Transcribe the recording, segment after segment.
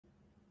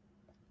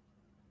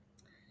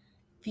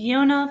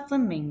Fiona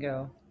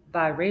Flamingo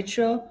by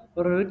Rachael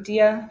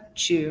Urrutia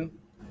Chu,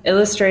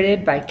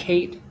 illustrated by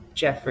Kate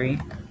Jeffrey.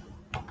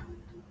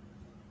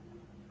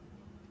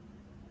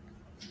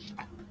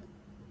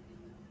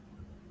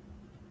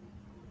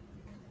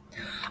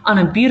 On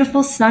a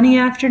beautiful sunny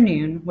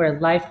afternoon where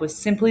life was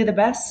simply the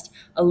best,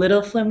 a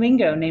little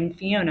flamingo named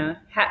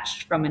Fiona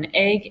hatched from an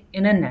egg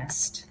in a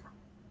nest.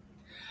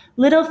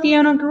 Little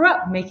Fiona grew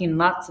up making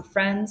lots of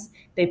friends.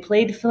 They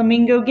played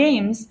flamingo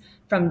games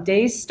from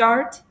day's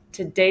start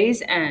to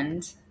day's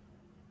end.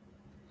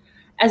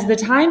 As the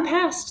time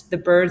passed, the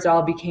birds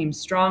all became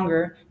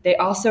stronger. They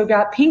also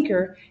got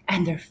pinker,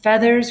 and their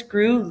feathers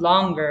grew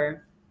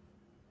longer.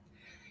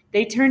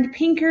 They turned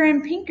pinker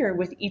and pinker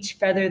with each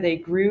feather they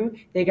grew.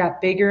 They got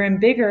bigger and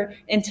bigger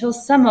until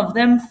some of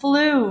them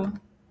flew.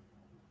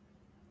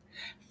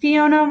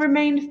 Fiona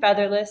remained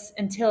featherless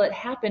until it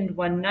happened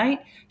one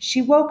night.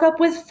 She woke up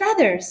with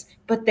feathers,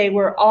 but they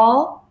were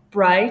all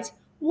bright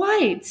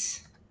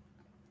white.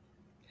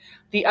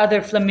 The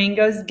other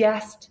flamingos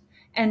gasped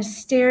and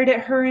stared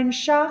at her in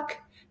shock.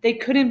 They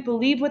couldn't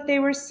believe what they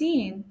were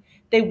seeing.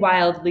 They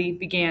wildly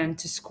began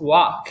to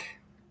squawk.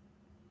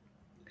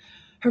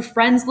 Her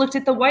friends looked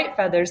at the white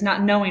feathers,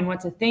 not knowing what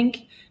to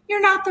think.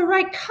 "You're not the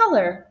right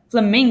color.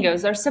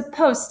 Flamingos are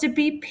supposed to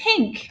be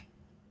pink."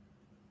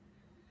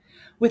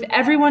 With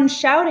everyone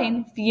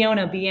shouting,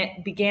 Fiona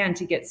began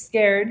to get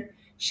scared.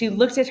 She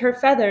looked at her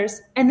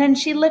feathers, and then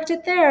she looked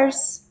at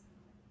theirs.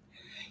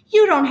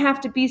 "You don't have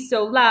to be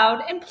so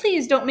loud, and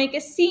please don't make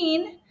a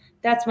scene."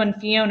 That's when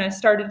Fiona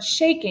started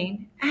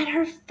shaking, and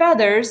her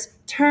feathers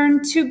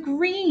turned to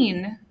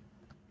green.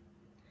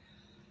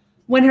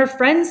 When her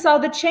friends saw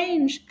the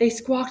change, they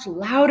squawked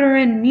louder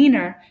and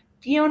meaner.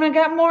 Fiona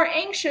got more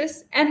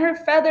anxious, and her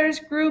feathers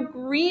grew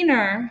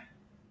greener.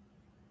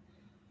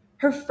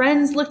 Her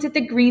friends looked at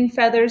the green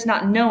feathers,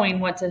 not knowing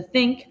what to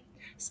think.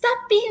 "Stop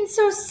being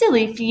so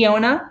silly,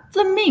 Fiona.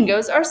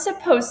 Flamingos are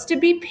supposed to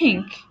be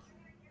pink."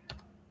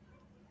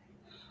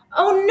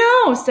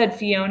 "Oh no," said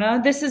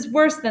Fiona. "This is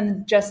worse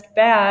than just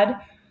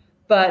bad."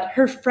 But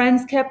her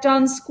friends kept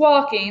on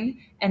squawking,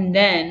 and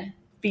then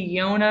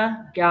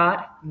Fiona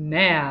got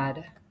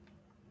mad.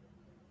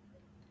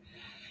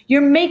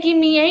 "You're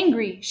making me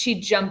angry," she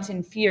jumped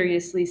and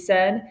furiously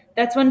said.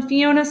 That's when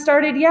Fiona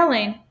started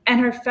yelling, and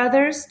her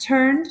feathers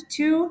turned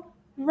to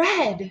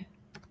red.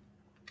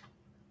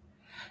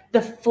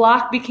 The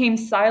flock became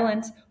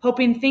silent,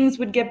 hoping things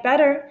would get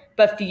better,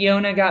 but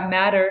Fiona got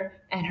madder,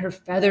 and her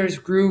feathers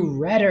grew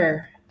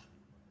redder.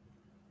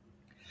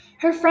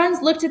 Her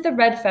friends looked at the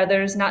red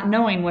feathers, not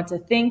knowing what to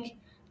think.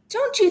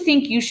 "Don't you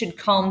think you should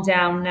calm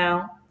down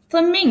now?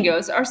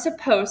 Flamingos are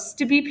supposed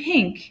to be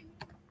pink."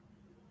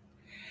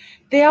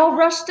 They all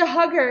rushed to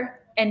hug her,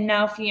 and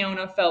now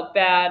Fiona felt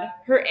bad.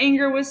 Her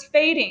anger was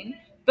fading,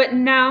 but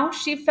now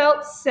she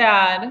felt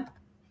sad.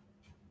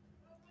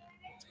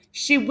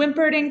 She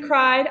whimpered and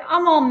cried,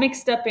 "I'm all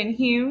mixed up in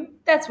hue."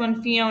 That's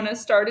when Fiona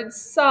started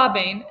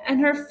sobbing, and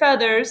her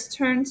feathers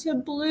turned to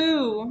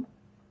blue.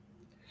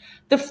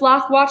 The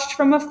flock watched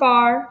from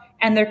afar,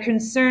 and their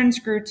concerns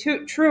grew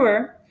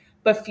truer,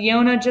 but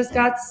Fiona just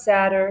got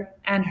sadder,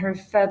 and her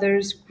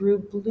feathers grew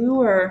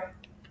bluer.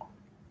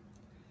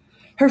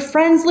 Her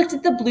friends looked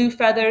at the blue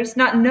feathers,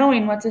 not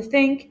knowing what to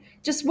think.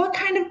 "Just what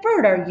kind of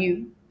bird are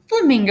you?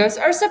 Flamingos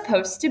are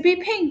supposed to be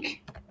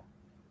pink."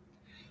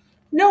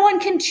 No one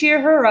can cheer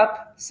her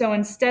up, so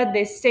instead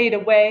they stayed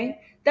away.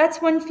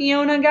 That's when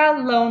Fiona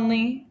got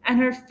lonely,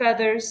 and her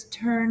feathers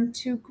turned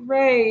to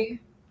gray.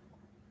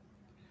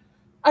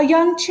 A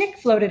young chick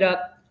floated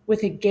up,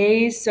 with a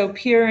gaze so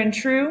pure and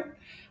true.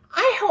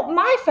 "I hope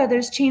my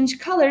feathers change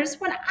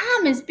colors when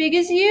I'm as big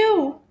as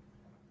you."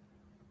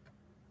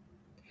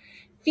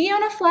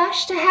 Fiona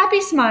flashed a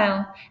happy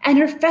smile, and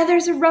her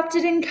feathers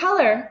erupted in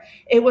color.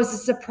 It was a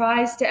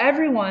surprise to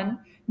everyone.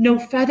 No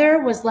feather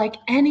was like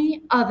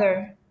any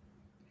other.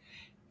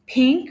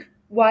 Pink,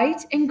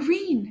 white, and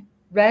green,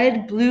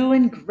 red, blue,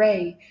 and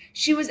gray.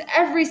 She was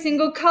every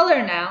single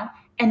color now,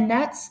 and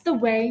that's the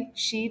way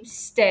she'd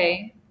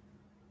stay.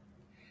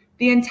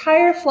 The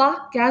entire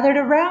flock gathered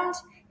around,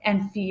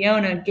 and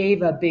Fiona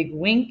gave a big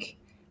wink.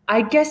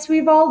 "I guess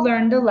we've all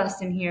learned a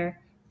lesson here.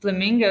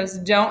 Flamingos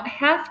don't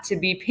have to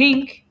be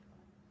pink."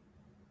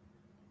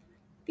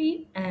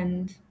 The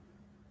end.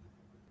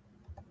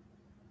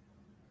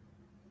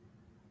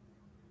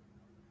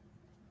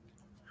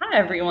 Hi,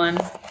 everyone.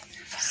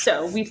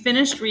 So we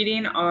finished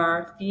reading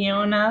our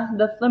Fiona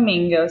the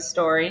Flamingo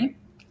story.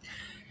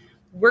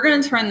 We're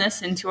going to turn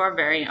this into our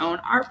very own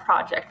art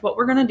project. What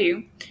we're going to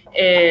do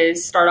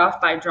is start off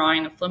by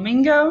drawing a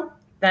flamingo.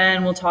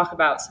 Then we'll talk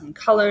about some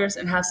colors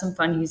and have some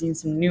fun using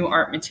some new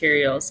art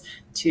materials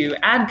to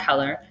add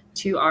color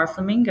to our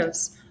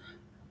flamingos.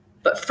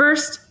 But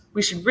first,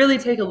 we should really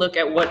take a look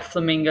at what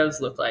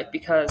flamingos look like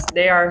because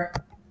they are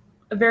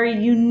a very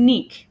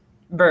unique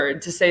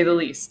bird, to say the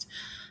least.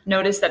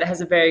 Notice that it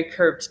has a very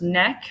curved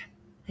neck.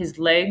 His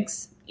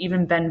legs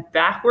even bend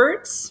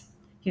backwards.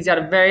 He's got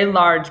a very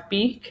large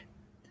beak.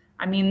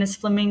 I mean, this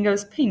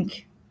flamingo's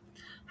pink.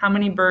 How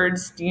many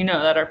birds do you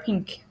know that are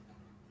pink?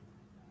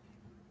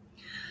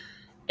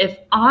 If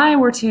I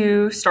were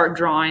to start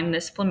drawing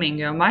this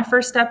flamingo, my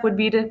first step would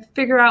be to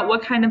figure out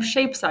what kind of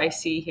shapes I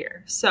see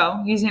here.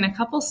 So, using a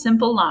couple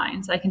simple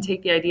lines, I can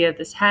take the idea of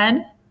this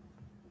head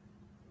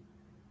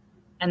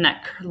and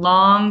that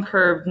long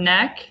curved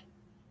neck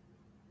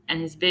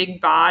and his big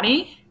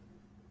body.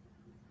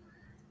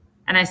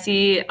 And I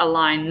see a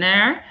line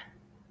there.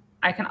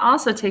 I can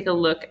also take a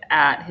look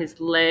at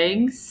his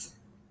legs.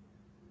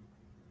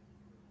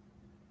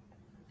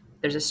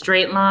 There's a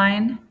straight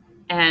line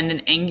and an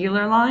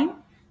angular line.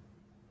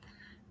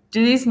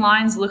 Do these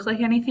lines look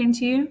like anything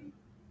to you?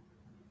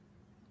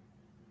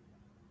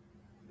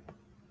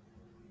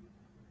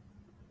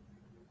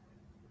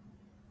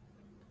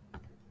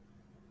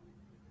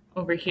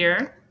 Over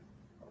here,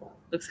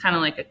 looks kind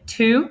of like a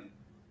 2.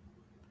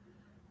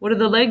 What do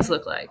the legs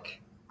look like?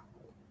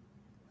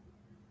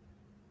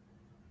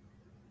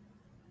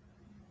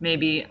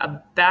 Maybe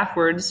a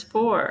backwards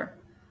 4.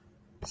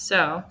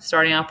 So,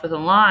 starting off with a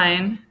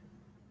line,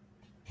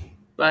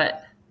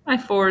 but my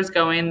 4 is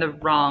going the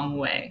wrong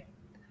way.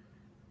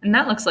 And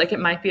that looks like it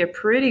might be a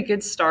pretty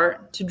good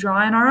start to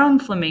drawing our own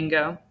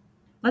flamingo.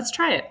 Let's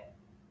try it.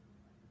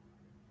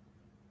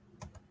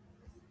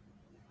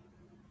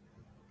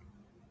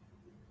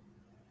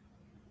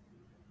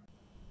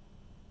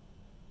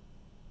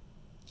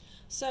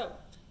 So,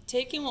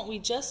 taking what we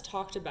just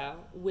talked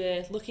about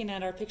with looking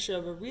at our picture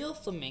of a real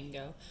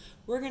flamingo,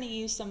 we're going to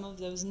use some of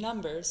those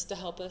numbers to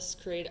help us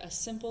create a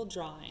simple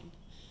drawing.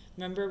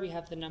 Remember, we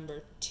have the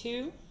number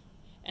 2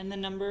 and the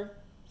number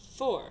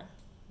 4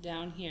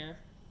 down here.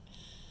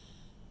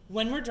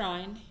 When we're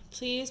drawing,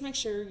 please make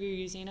sure you're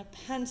using a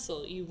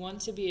pencil. You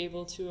want to be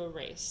able to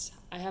erase.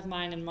 I have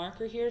mine in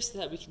marker here so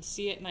that we can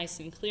see it nice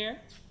and clear,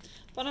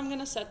 but I'm going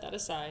to set that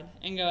aside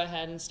and go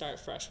ahead and start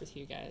fresh with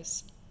you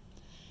guys.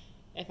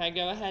 If I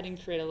go ahead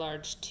and create a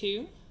large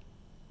 2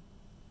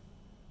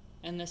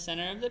 in the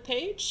center of the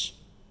page,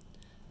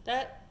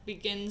 that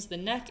begins the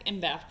neck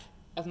and back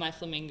of my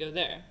flamingo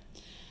there.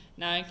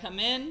 Now I come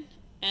in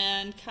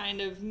and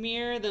kind of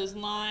mirror those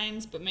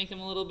lines but make them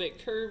a little bit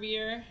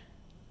curvier.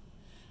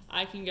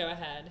 I can go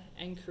ahead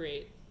and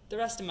create the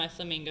rest of my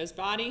flamingo's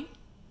body.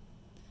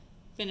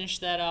 Finish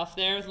that off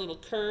there with a little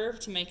curve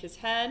to make his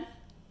head,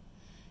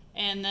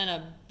 and then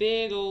a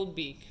big old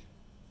beak.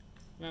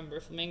 Remember,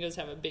 flamingos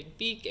have a big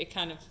beak. It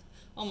kind of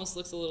almost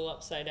looks a little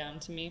upside down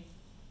to me.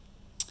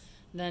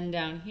 Then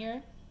down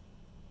here,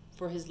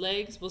 for his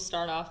legs, we'll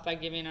start off by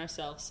giving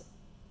ourselves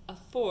a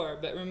 4.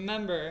 But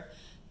remember,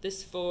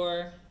 this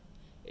 4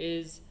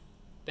 is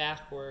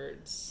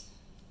backwards.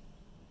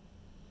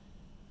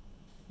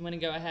 I'm going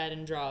to go ahead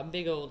and draw a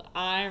big old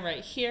eye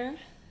right here.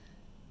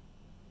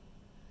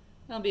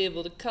 I'll be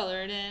able to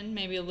color it in,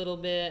 maybe a little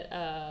bit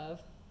of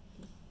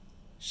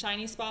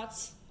shiny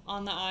spots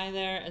on the eye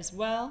there as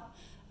well.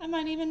 I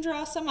might even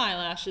draw some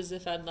eyelashes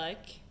if I'd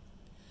like.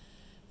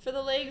 For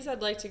the legs, I'd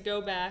like to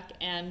go back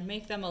and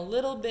make them a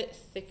little bit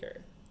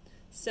thicker.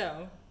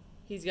 So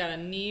he's got a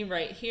knee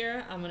right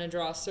here. I'm going to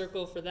draw a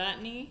circle for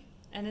that knee,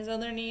 and his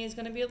other knee is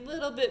going to be a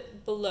little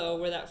bit below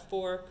where that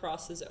 4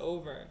 crosses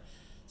over.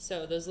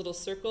 So those little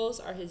circles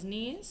are his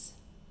knees,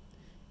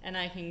 and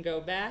I can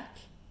go back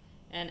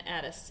and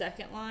add a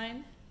second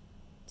line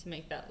to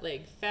make that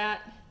leg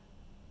fat.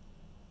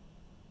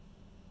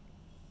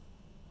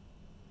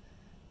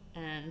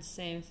 And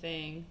same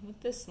thing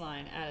with this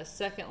line, add a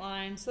second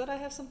line so that I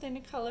have something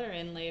to color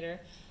in later.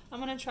 I'm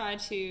going to try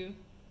to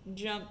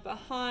jump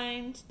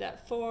behind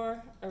that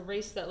 4,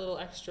 erase that little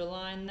extra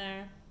line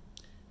there,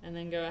 and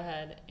then go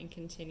ahead and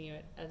continue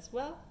it as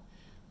well.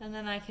 And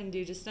then I can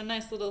do just a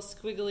nice little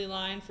squiggly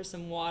line for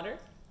some water.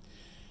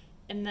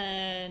 And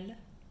then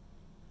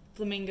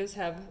flamingos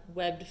have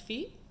webbed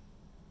feet.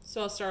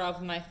 So I'll start off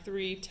with my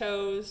 3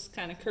 toes,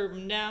 kind of curve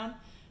them down,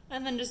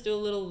 and then just do a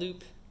little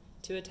loop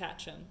to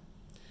attach them.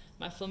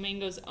 My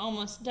flamingo's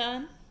almost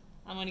done.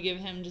 I'm going to give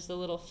him just a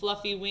little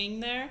fluffy wing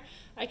there.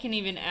 I can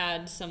even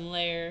add some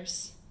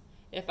layers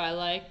if I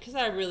like, because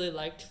I really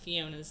liked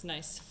Fiona's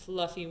nice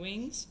fluffy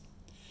wings.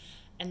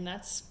 And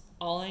that's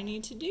all I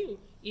need to do.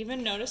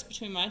 Even notice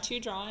between my 2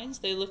 drawings,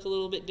 they look a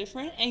little bit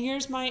different, and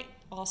yours might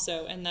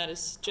also, and that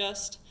is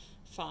just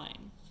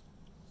fine.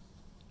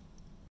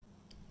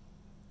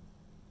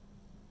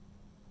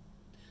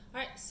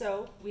 Alright,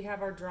 so we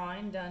have our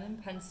drawing done in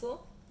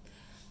pencil.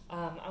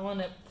 I want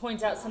to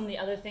point out some of the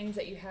other things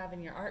that you have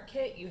in your art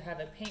kit. You have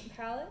a paint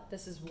palette.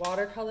 This is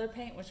watercolor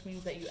paint, which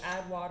means that you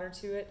add water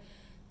to it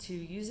to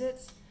use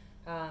it.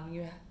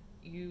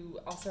 You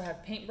also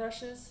have paint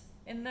brushes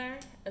in there,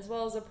 as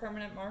well as a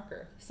permanent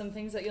marker. Some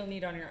things that you'll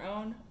need on your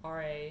own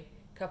are a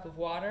cup of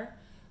water.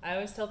 I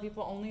always tell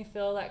people only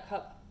fill that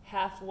cup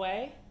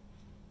halfway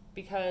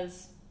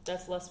because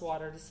that's less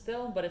water to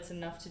spill, but it's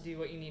enough to do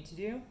what you need to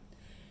do.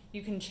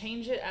 You can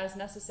change it as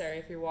necessary.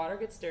 If your water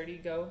gets dirty,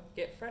 go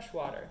get fresh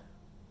water.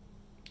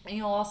 And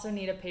you'll also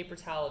need a paper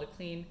towel to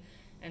clean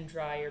and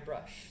dry your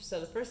brush. So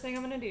the first thing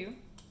I'm going to do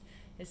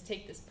is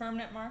take this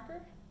permanent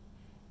marker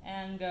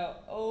and go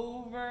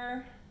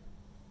over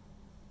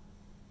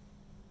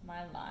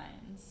my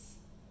lines.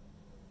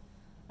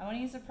 I want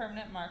to use a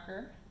permanent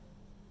marker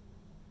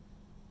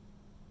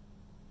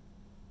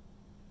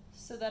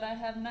so that I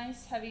have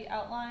nice heavy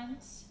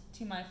outlines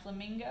to my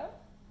flamingo.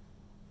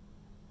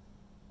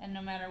 And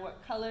no matter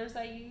what colors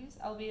I use,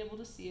 I'll be able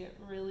to see it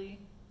really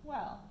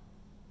well.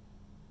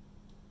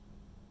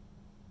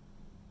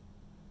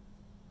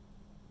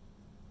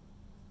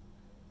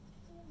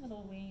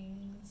 Little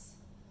wings.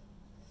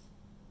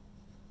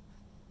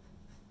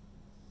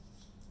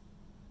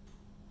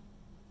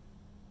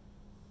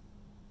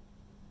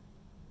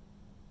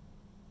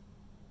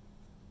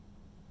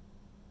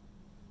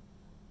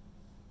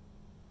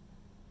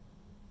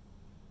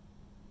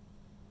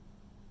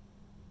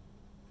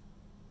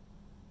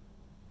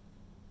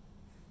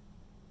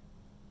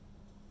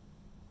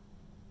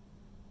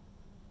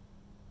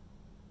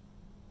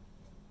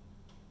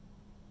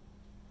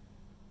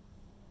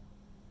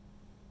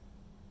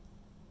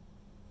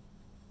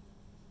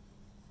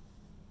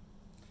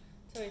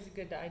 It's always a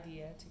good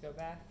idea to go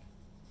back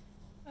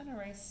and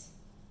erase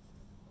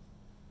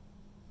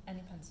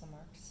any pencil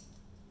marks.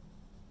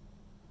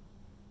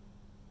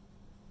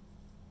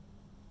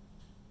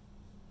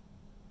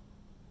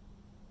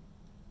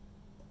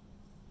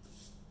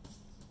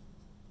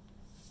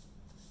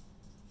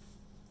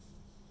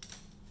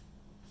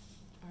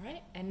 All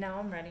right, and now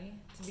I'm ready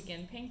to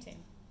begin painting.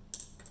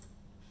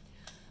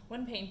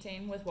 When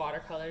painting with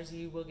watercolors,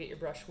 you will get your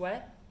brush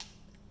wet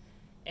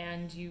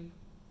and you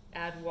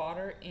add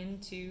water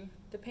into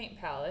the paint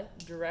palette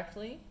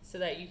directly so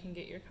that you can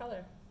get your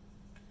color.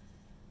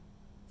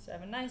 So I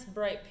have a nice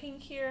bright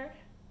pink here.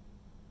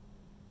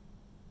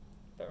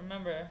 But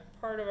remember,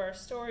 part of our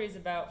story is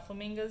about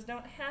flamingos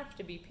don't have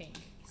to be pink.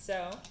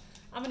 So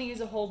I'm gonna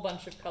use a whole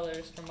bunch of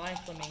colors for my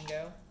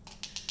flamingo.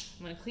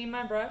 I'm gonna clean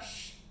my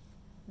brush,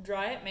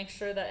 dry it, make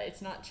sure that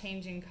it's not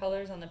changing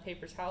colors on the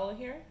paper towel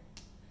here.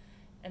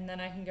 And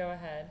then I can go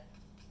ahead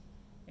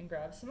and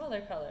grab some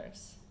other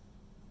colors.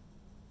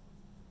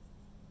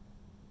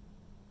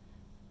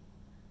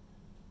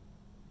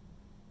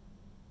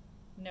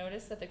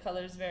 Notice that the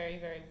color is very,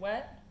 very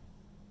wet.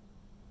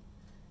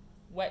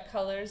 Wet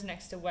colors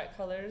next to wet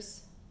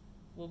colors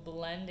will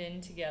blend in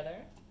together.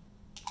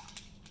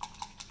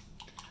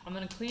 I'm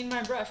going to clean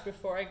my brush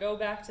before I go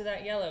back to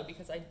that yellow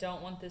because I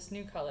don't want this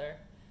new color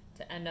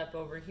to end up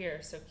over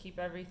here. So keep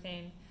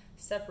everything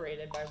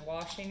separated by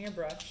washing your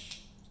brush,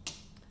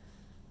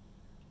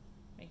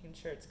 making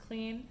sure it's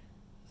clean.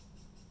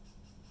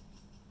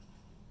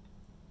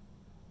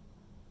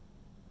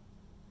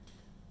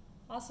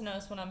 Also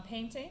notice when I'm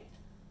painting,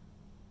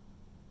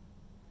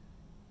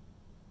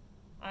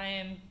 I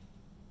am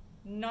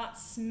not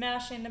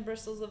smashing the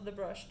bristles of the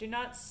brush. Do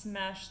not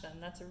smash them.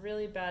 That's a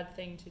really bad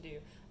thing to do.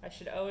 I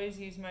should always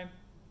use my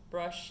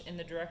brush in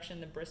the direction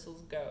the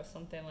bristles go,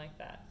 something like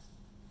that.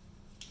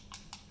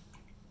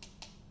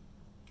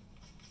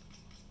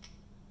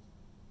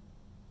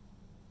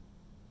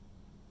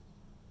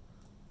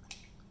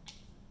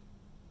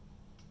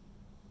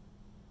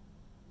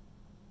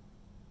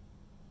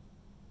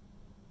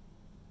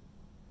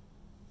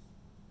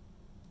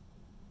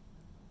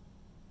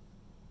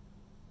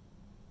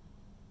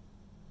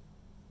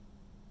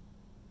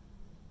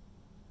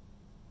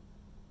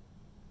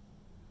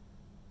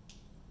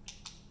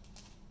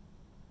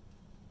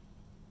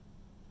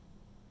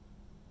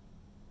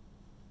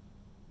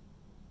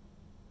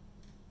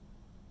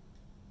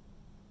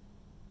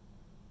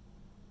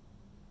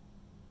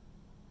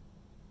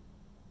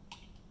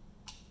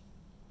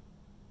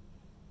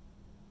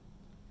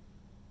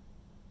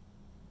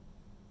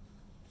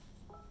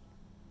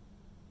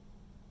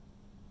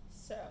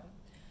 So,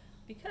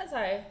 because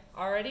I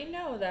already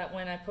know that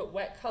when I put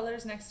wet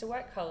colors next to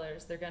wet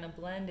colors, they're going to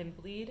blend and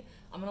bleed,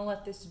 I'm going to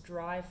let this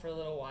dry for a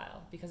little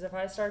while. Because if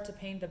I start to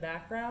paint the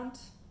background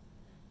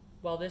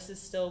while this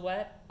is still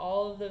wet,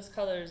 all of those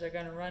colors are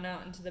going to run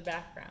out into the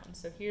background.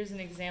 So here's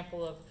an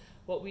example of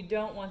what we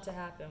don't want to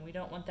happen. We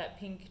don't want that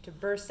pink to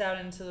burst out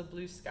into the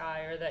blue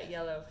sky or that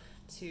yellow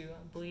to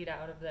bleed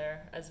out of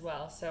there as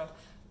well. So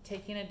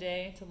taking a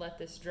day to let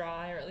this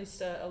dry, or at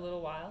least a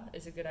little while,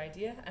 is a good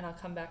idea, and I'll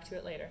come back to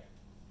it later.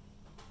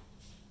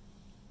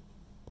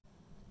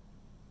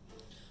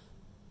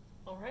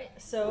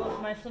 Alright, so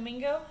my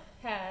flamingo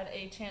had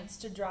a chance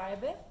to dry a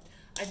bit.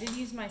 I did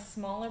use my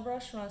smaller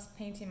brush when I was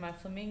painting my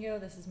flamingo.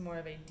 This is more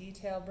of a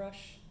detail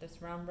brush,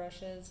 this round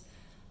brush is.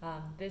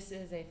 This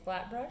is a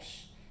flat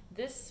brush.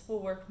 This will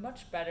work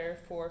much better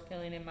for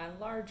filling in my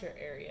larger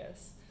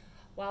areas.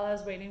 While I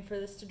was waiting for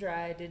this to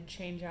dry, I did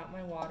change out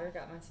my water,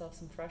 got myself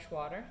some fresh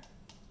water.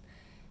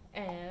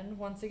 And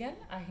once again,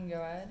 I can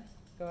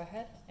go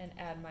ahead and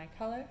add my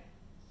color.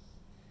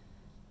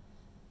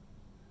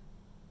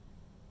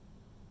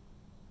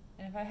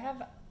 And if I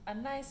have a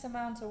nice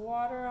amount of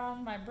water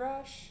on my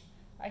brush,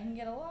 I can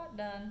get a lot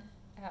done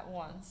at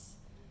once.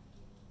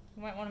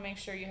 You might want to make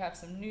sure you have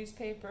some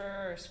newspaper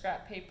or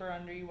scrap paper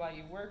under you while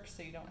you work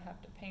so you don't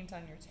have to paint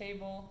on your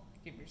table.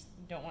 You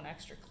don't want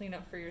extra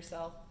cleanup for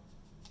yourself.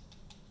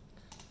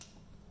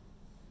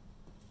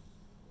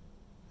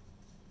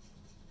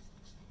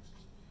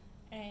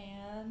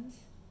 And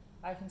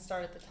I can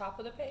start at the top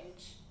of the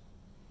page.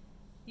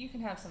 You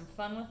can have some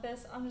fun with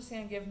this. I'm just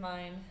going to give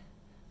mine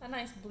a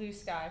nice blue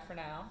sky for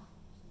now.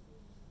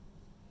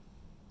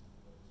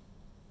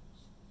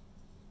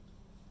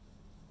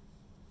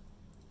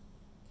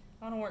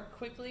 I want to work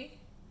quickly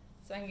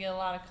so I can get a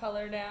lot of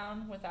color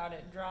down without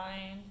it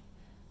drying.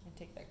 And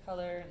take that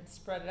color and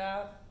spread it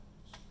out.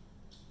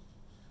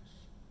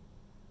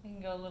 I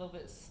can go a little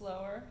bit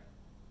slower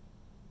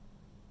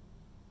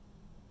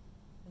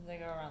as I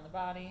go around the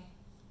body.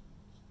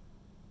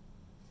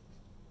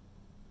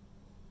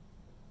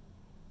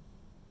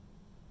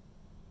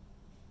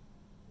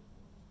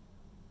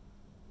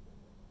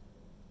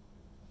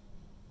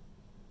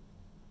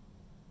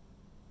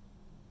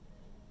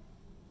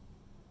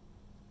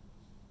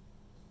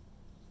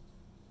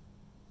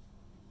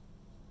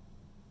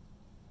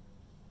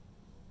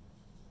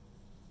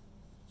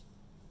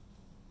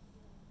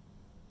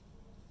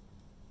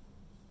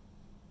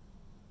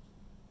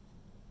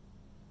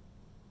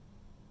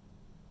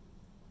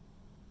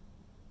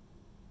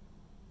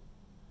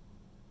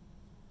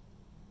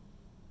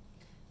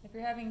 If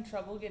you're having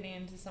trouble getting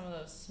into some of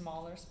those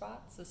smaller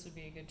spots, this would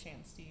be a good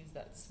chance to use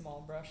that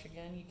small brush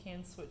again. You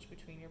can switch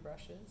between your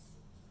brushes.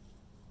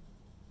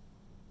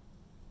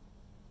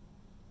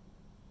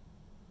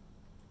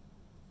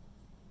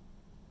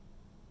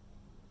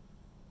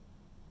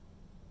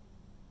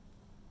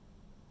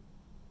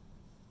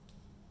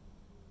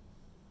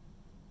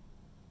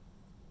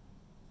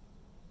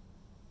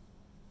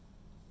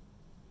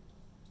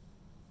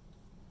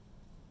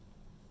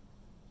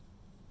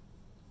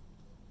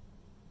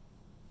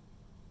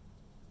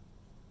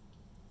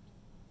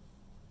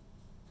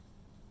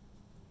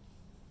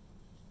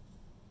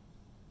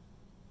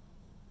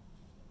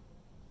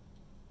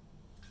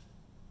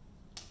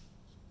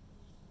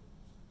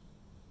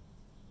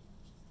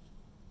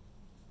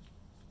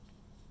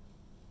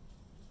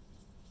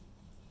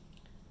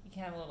 You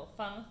can have a little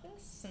fun with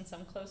this since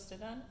I'm close to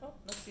done. Oh,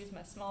 let's use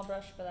my small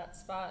brush for that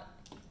spot.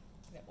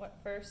 Get wet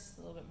first, a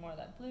little bit more of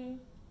that blue.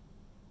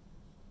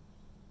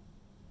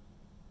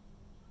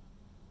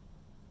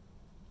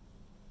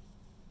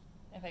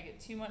 If I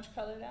get too much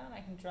color down,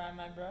 I can dry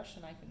my brush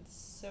and I can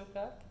soak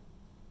up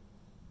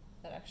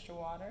that extra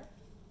water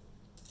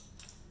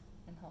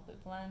and help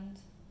it blend.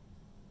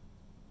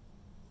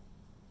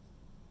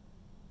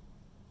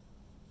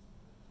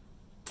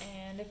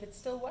 And if it's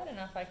still wet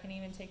enough, I can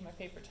even take my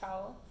paper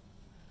towel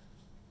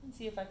and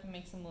see if I can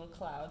make some little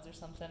clouds or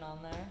something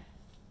on there.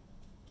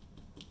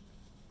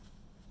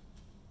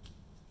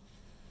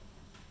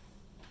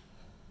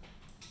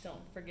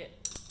 Don't forget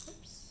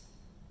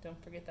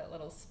that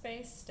little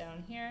space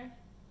down here.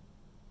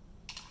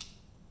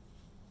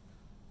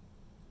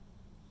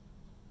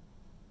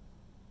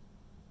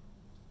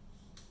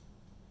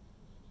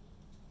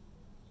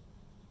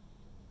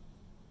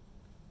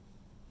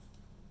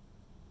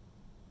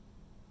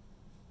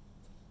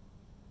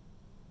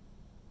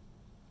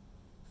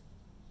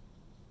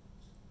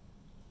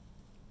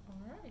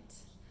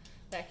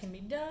 That can be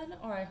done,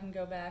 or I can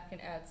go back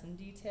and add some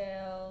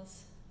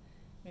details.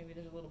 Maybe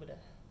there's a little bit of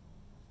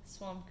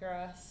swamp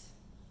grass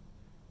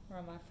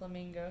or my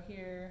flamingo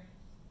here.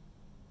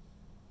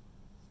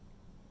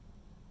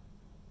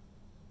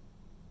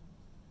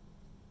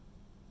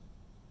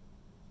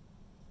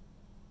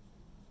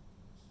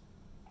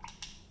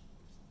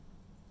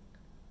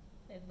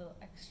 Add a little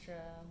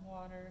extra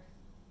water.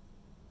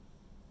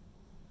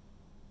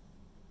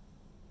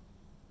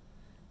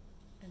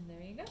 And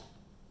there you go.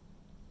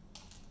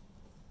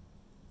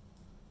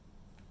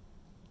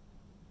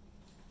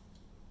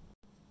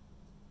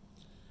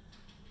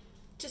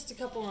 Just a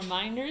couple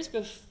reminders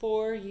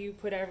before you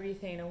put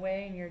everything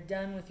away and you're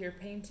done with your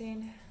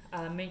painting.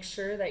 Make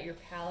sure that your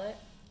palette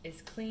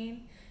is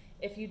clean.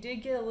 If you did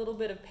get a little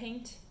bit of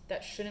paint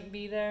that shouldn't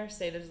be there,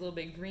 say there's a little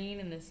bit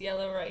green and this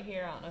yellow right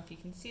here, I don't know if you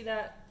can see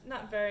that,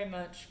 not very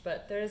much,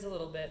 but there is a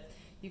little bit.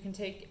 You can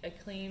take a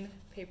clean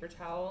paper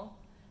towel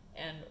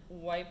and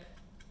wipe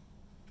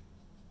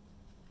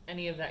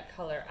any of that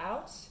color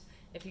out.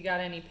 If you got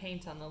any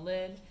paint on the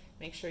lid,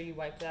 make sure you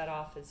wipe that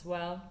off as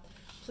well.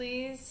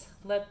 Please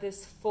let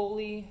this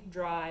fully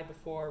dry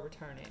before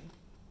returning.